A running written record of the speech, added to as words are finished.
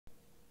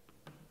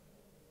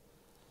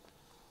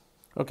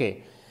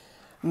Okay.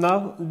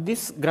 Now,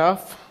 this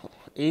graph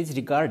is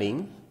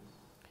regarding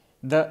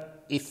the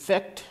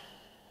effect.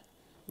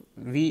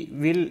 We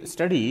will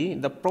study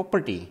the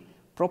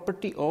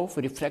property of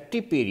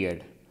refractive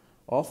period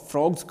of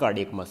frog's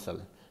cardiac muscle.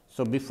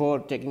 So, before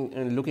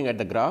taking looking at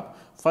the graph,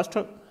 first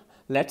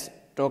let us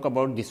talk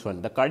about this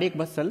one, the cardiac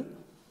muscle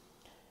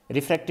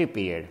refractive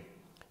period.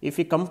 If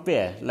we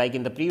compare, like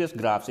in the previous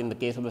graphs, in the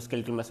case of the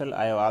skeletal muscle,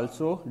 I have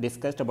also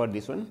discussed about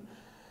this one.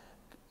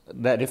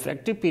 The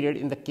refractive period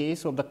in the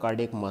case of the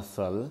cardiac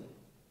muscle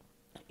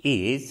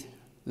is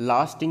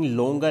lasting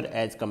longer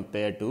as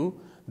compared to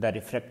the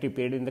refractive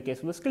period in the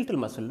case of the skeletal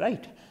muscle,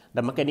 right?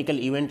 The mechanical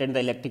event and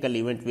the electrical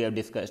event we have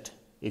discussed,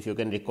 if you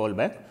can recall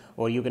back,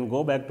 or you can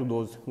go back to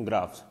those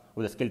graphs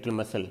of the skeletal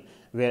muscle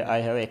where I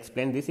have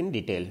explained this in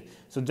detail.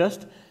 So,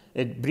 just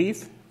a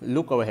brief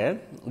look over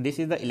here. This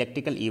is the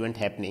electrical event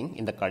happening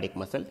in the cardiac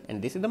muscle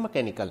and this is the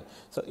mechanical.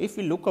 So, if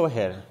we look over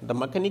here, the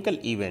mechanical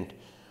event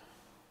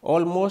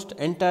almost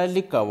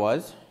entirely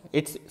covers,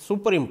 it's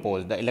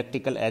superimposed the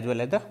electrical as well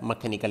as the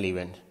mechanical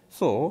event.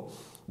 So,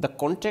 the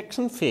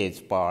contraction phase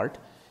part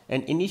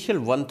and initial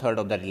 1/3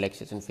 of the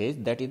relaxation phase,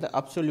 that is the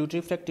absolute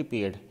refractive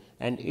period,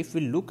 and if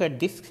we look at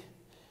this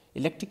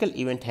electrical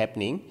event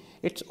happening,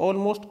 it's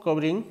almost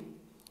covering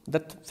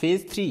the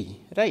phase 3,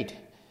 right,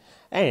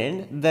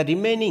 and the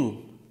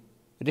remaining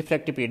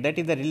refractive period, that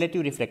is the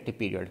relative refractive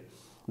period,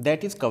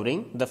 that is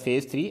covering the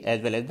phase 3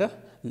 as well as the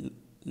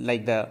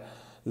the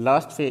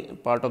last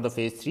part of the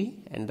phase 3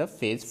 and the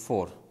phase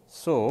 4.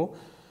 So,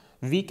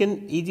 we can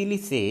easily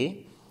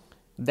say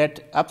that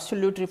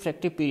absolute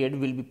refractive period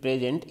will be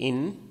present in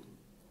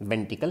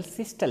ventricle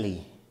systole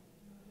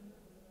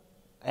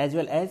as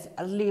well as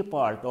early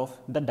part of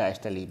the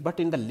diastole, but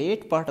in the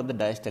late part of the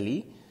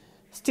diastole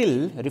still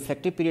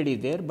refractive period is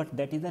there, but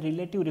that is the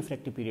relative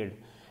refractive period.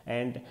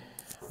 And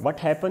what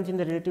happens in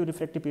the relative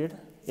refractive period?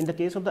 In the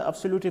case of the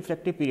absolute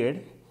refractive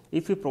period,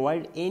 if you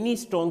provide any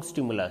strong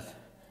stimulus,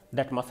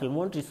 that muscle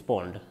won't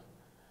respond.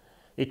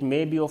 It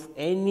may be of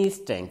any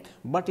strength,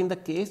 but in the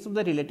case of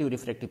the relative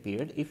refractive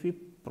period, if we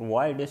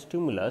provide a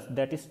stimulus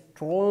that is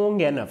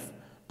strong enough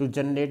to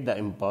generate the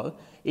impulse,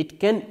 it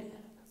can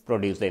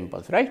produce the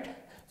impulse, right?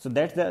 So,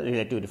 that is the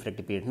relative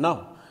refractive period.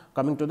 Now,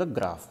 coming to the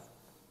graph.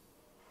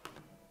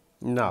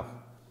 Now,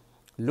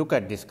 look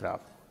at this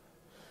graph.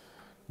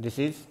 This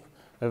is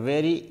a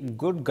very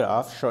good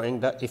graph showing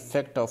the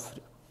effect of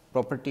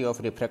property of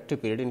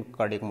refractive period in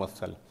cardiac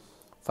muscle.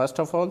 First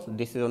of all,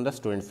 this is on the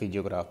student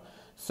physiograph.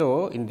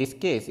 So, in this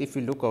case, if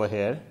you look over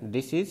here,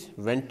 this is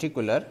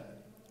ventricular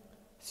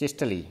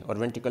systole or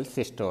ventricle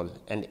systole,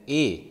 and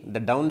A, the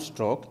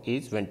downstroke,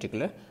 is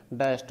ventricular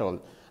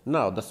diastole.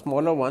 Now, the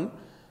smaller one,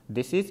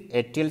 this is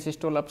atrial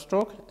systole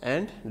upstroke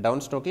and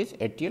downstroke is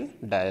atrial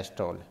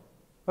diastole.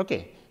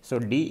 Okay. So,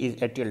 D is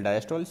atrial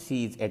diastole,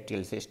 C is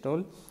atrial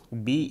systole,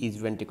 B is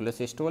ventricular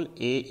systole,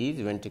 A is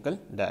ventricle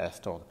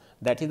diastole.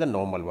 That is the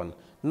normal one.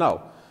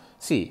 Now,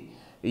 see,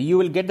 you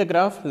will get the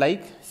graph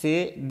like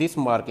say this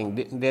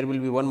marking, there will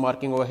be one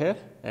marking over here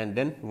and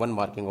then one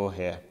marking over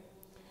here.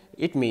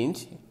 It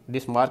means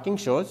this marking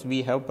shows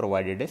we have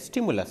provided a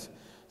stimulus.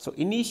 So,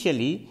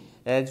 initially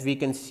as we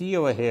can see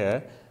over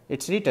here,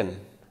 it is written,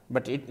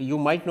 but you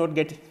might not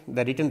get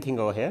the written thing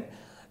over here.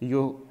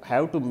 You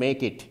have to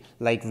make it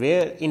like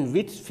where in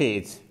which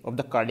phase of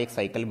the cardiac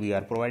cycle we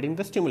are providing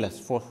the stimulus.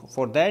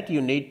 For that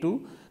you need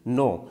to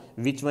know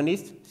which one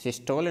is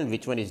systole and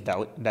which one is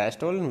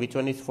diastole and which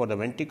one is for the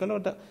ventricle or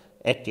the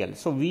atrial.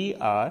 So, we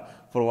are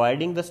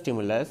providing the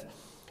stimulus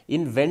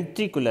in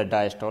ventricular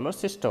diastole or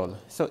systole.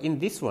 So, in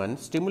this one,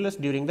 stimulus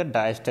during the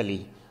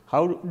diastole.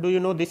 How do you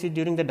know this is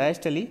during the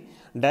diastole?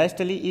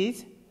 Diastole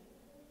is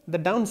the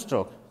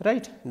downstroke,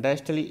 right?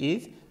 Diastole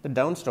is the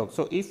downstroke.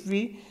 So, if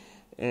we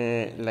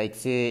like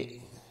say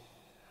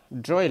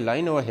draw a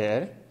line over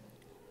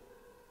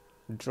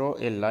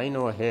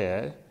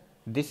here,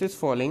 this is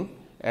falling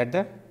at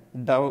the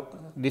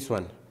this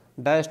one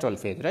diastole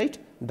phase, right,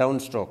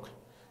 downstroke.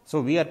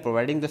 So, we are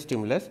providing the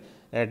stimulus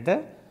at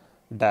the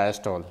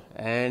diastole,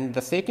 and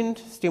the second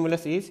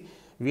stimulus is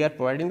we are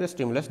providing the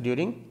stimulus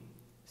during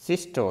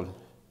systole.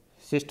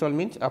 Systole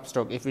means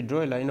upstroke. If we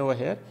draw a line over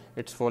here,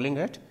 it is falling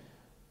at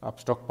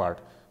upstroke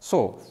part.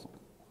 So,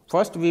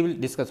 first we will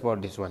discuss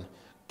about this one.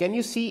 Can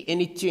you see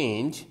any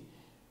change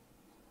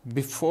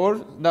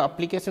before the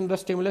application of the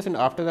stimulus and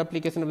after the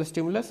application of the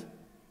stimulus?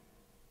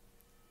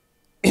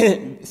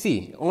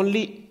 See,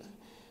 only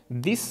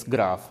this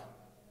graph,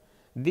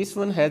 this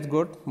one has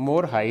got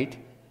more height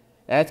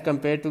as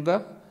compared to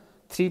the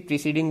 3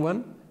 preceding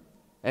one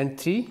and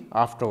 3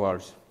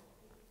 afterwards.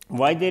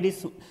 Why there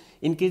is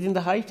increase in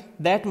the height?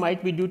 That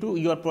might be due to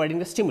you are providing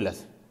the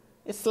stimulus,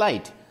 a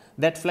slight,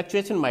 that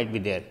fluctuation might be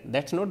there.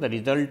 That is not the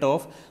result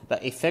of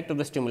the effect of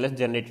the stimulus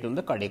generated on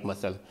the cardiac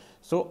muscle.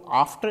 So,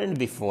 after and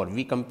before,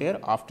 we compare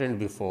after and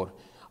before.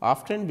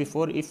 After and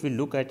before, if we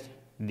look at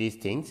these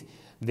things,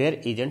 there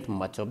isn't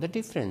much of the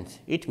difference.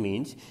 It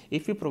means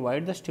if you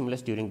provide the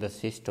stimulus during the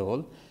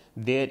systole,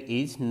 there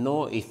is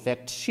no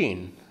effect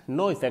seen,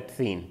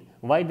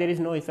 Why there is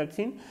no effect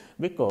seen?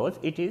 Because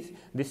it is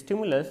the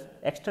stimulus,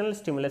 external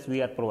stimulus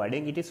we are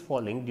providing, it is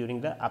falling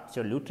during the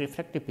absolute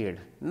refractive period.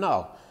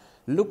 Now,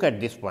 look at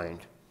this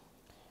point.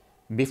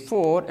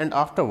 Before and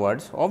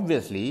afterwards,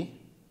 obviously,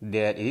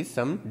 there is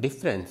some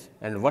difference.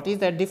 And what is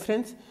that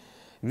difference?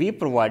 We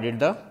provided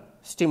the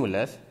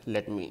stimulus.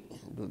 Let me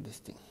do this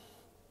thing.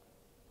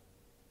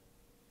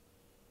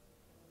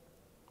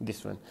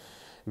 This one.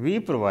 We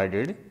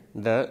provided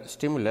the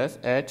stimulus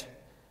at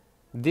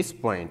this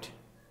point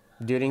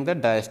during the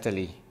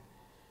diastole.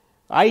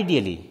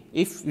 Ideally,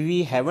 if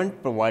we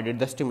haven't provided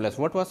the stimulus,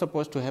 what was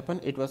supposed to happen?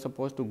 It was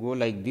supposed to go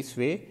like this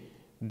way,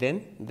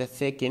 then the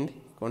second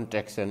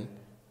contraction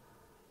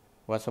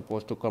was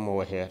supposed to come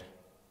over here,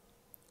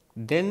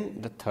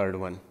 then the third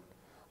one.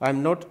 I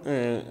am not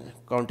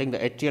counting the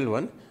atrial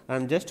one, I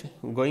am just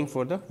going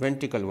for the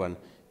ventricle one.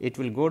 It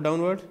will go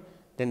downward,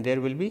 then there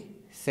will be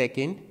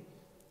second,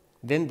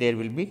 then there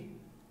will be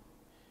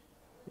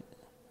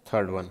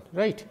third one,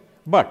 right.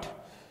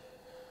 But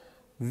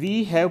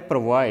we have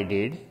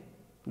provided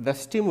the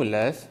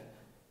stimulus,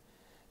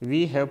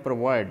 during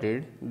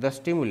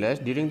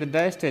the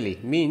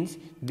diastole, means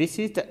this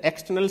is the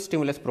external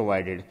stimulus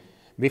provided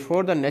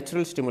before the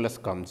natural stimulus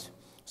comes.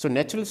 So,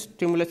 natural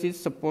stimulus is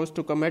supposed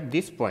to come at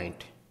this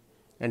point,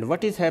 and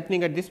what is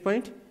happening at this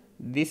point?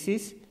 This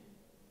is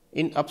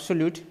in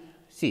absolute,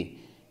 see,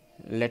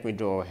 let me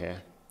draw over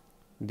here.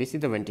 This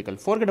is the ventricle.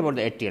 Forget about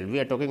the atrial, we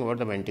are talking about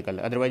the ventricle,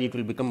 otherwise it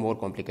will become more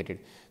complicated.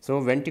 So,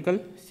 ventricle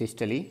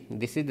systole,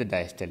 this is the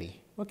diastole.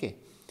 Okay.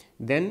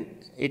 Then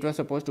it was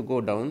supposed to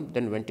go down,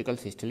 then ventricle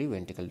systole,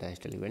 ventricle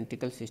diastole,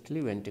 ventricle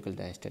systole, ventricle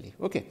diastole.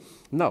 Okay.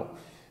 Now,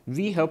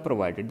 we have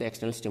provided the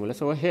external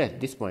stimulus over here,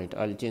 this point,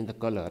 I will change the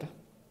color.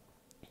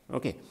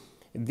 Okay.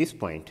 This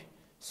point.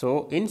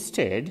 So,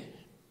 instead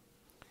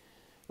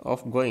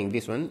of going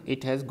this one,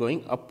 it has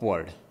going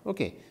upward.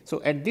 Okay.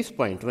 So, at this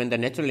point, when the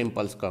natural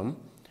impulse come,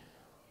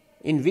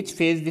 in which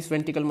phase this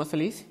ventricle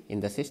muscle is? In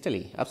the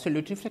systole,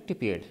 absolute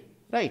refractive period,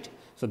 right.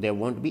 So, there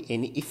won't be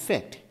any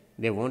effect,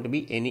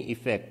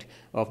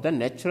 of the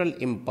natural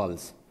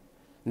impulse.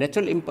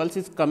 Natural impulse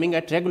is coming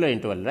at regular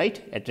interval,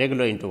 right, at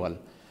regular interval.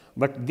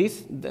 But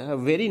this, the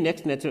very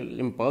next natural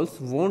impulse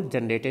won't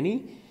generate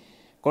any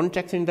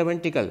contraction in the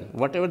ventricle.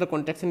 Whatever the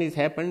contraction is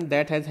happened,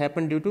 that has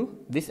happened due to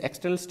this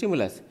external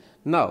stimulus.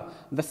 Now,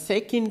 the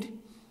second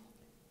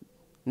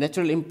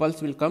natural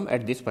impulse will come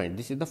at this point.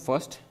 This is the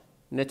first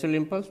natural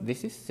impulse,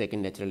 this is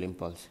second natural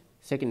impulse,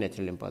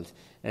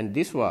 and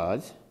this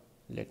was,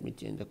 let me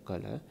change the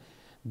color,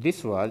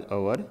 this was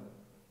our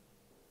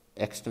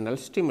external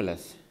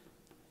stimulus,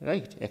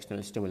 right,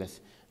 external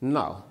stimulus.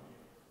 Now,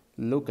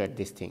 look at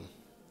this thing,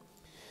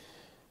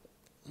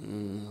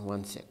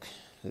 one sec,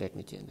 let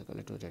me change the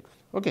color to that one.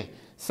 Okay.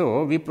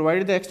 So, we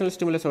provided the external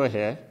stimulus over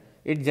here,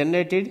 it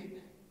generated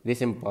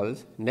this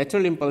impulse,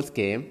 natural impulse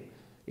came,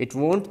 it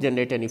won't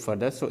generate any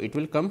further, so it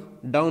will come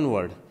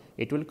downward.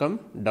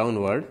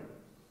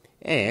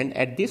 And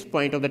at this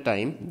point of the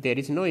time there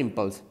is no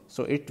impulse.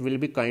 So, it will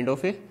be kind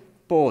of a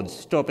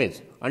pause,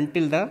 stoppage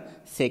until the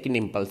second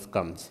impulse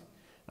comes,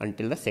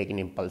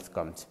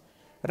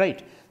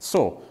 right.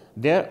 So,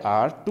 there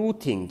are two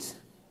things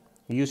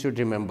you should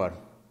remember.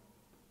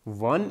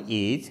 One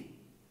is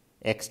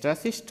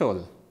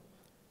extrasystole.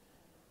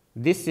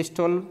 This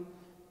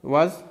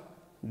was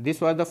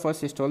the first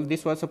systole,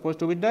 this was supposed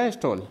to be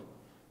diastole.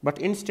 But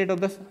instead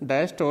of the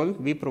diastole,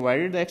 we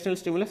provided the external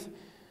stimulus,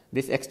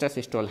 this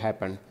extrasystole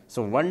happened.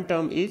 So, one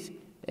term is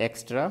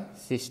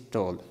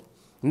extrasystole.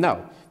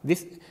 Now,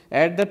 this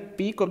at the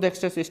peak of the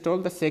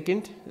extrasystole,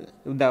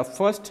 the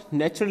first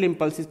natural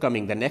impulse is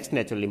coming, the next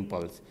natural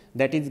impulse,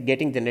 that is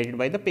getting generated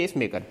by the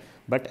pacemaker.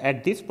 But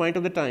at this point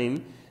of the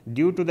time,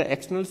 due to the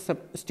external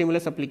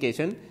stimulus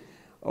application,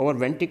 our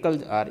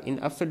ventricles are in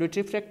absolute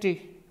refractive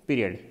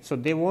period. So,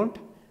 they won't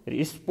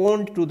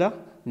respond to the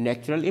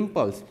natural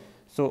impulse.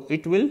 So,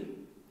 it will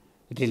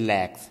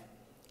relax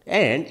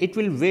and it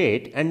will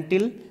wait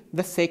until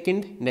the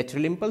second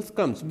natural impulse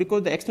comes,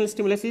 because the external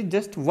stimulus is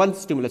just one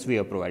stimulus we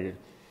have provided.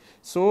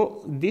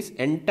 So, this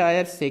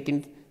entire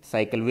second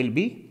cycle will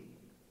be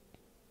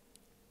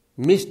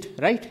missed,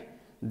 right.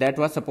 That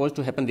was supposed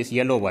to happen, this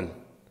yellow one.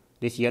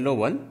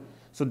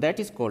 So, that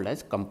is called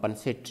as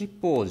compensatory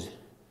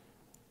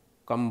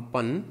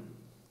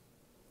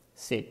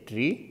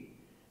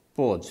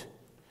pause.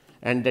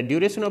 And the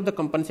duration of the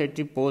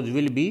compensatory pause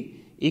will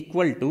be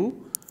equal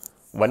to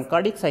 1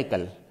 cardiac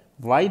cycle.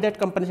 Why that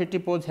compensatory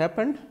pause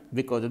happened?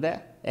 Because of the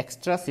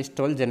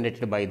extrasystole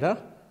generated by the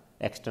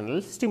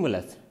external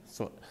stimulus.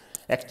 So,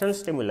 external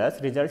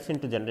stimulus results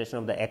into generation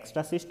of the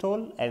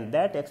extrasystole, and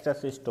that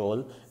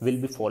extrasystole will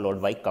be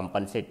followed by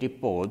compensatory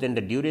pause, and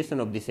the duration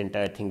of this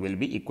entire thing will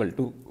be equal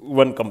to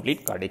 1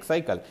 complete cardiac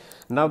cycle.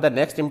 Now, the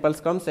next impulse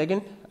comes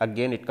again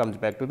it comes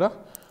back to the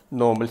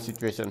normal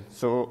situation.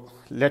 So,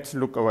 let us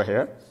look over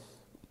here.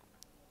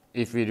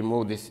 If we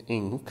remove this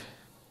ink,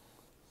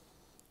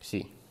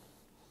 see,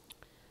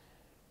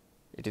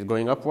 it is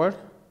going upward,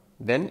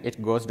 then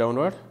it goes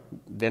downward,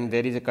 then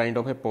there is a kind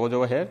of a pause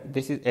over here.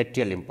 This is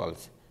atrial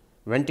impulse.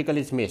 Ventricle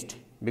is missed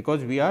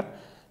because we are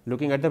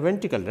looking at the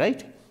ventricle,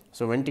 right.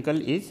 So, ventricle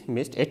is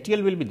missed,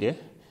 atrial will be there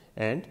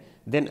and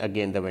then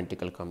again the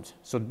ventricle comes.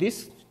 So,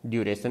 this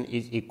duration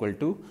is equal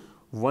to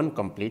 1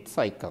 complete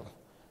cycle.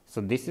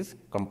 So, this is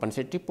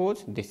compensatory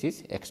pause, this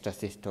is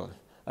extrasystole.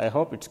 I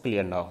hope it is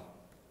clear now.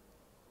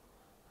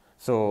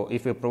 So,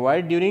 if you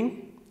provide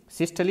during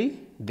systole,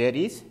 there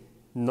is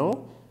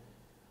no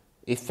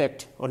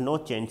effect or no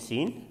change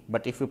seen,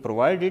 but if you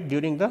provide it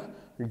during the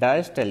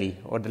diastole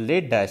or the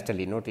late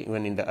diastole, not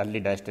even in the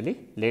early diastole,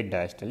 late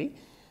diastole,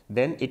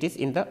 then it is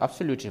in the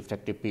absolute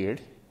refractive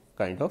period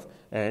kind of,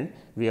 and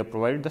we have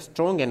provided the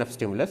strong enough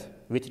stimulus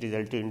which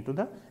resulted into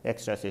the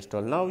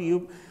extrasystole. Now,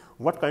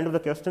 what kind of the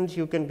questions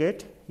you can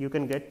get? You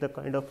can get the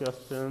kind of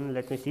question,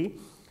 let me see,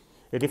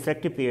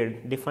 refractive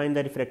period, define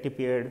the refractive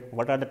period,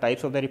 what are the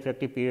types of the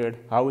refractive period,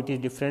 how it is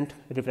different,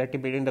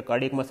 refractive period in the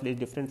cardiac muscle is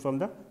different from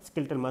the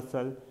skeletal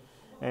muscle,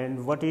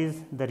 and what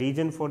is the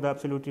region for the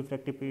absolute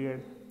refractive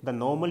period, the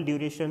normal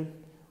duration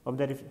of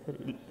the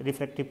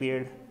refractive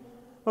period.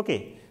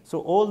 Okay. So,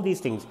 all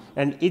these things,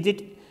 and is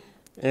it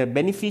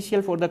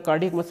beneficial for the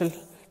cardiac muscle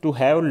to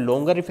have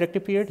longer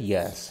refractive period?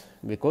 Yes,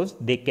 because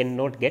they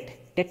cannot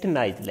get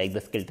tetanized like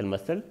the skeletal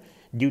muscle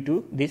due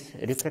to this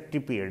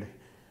refractive period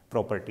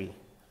property,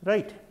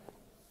 right.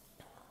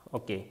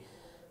 Okay.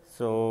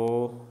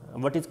 So,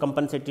 what is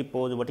compensatory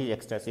pause, what is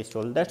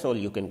extrasystole, that is all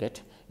you can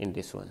get in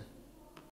this one.